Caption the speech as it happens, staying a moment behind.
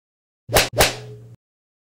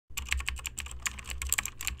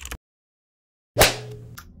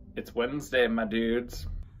It's Wednesday, my dudes.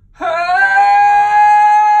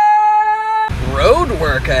 Road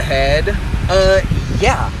work ahead?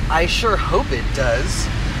 Yeah, I sure hope it does.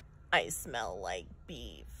 I smell like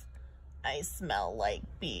beef. I smell like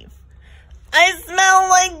beef. I smell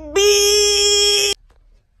like beef!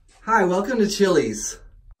 Hi, welcome to Chili's.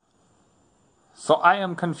 So I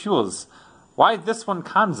am confused. Why this one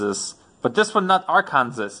Kansas, but this one not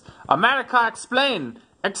Arkansas? America, explain!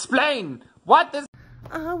 Explain! What is...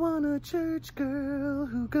 I want a church girl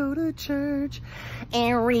who go to church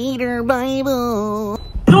And read her Bible.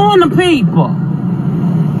 Doing the people.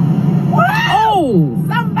 What? Oh!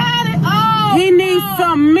 Somebody! Oh! He needs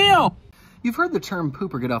some milk. You've heard the term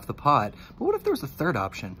poop or get off the pot, but what if there was a third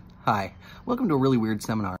option? Hi, welcome to a really weird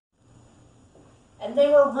seminar. And they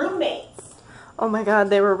were roommates. Oh my god,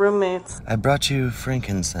 they were roommates. I brought you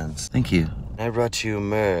frankincense. Thank you. I brought you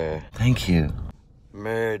myrrh. Thank you.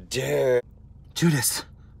 Murder. Judas,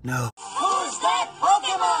 no. Who's that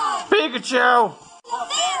Pokemon? Pikachu!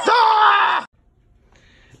 Ah!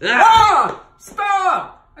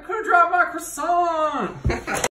 Stop! I could have dropped my croissant.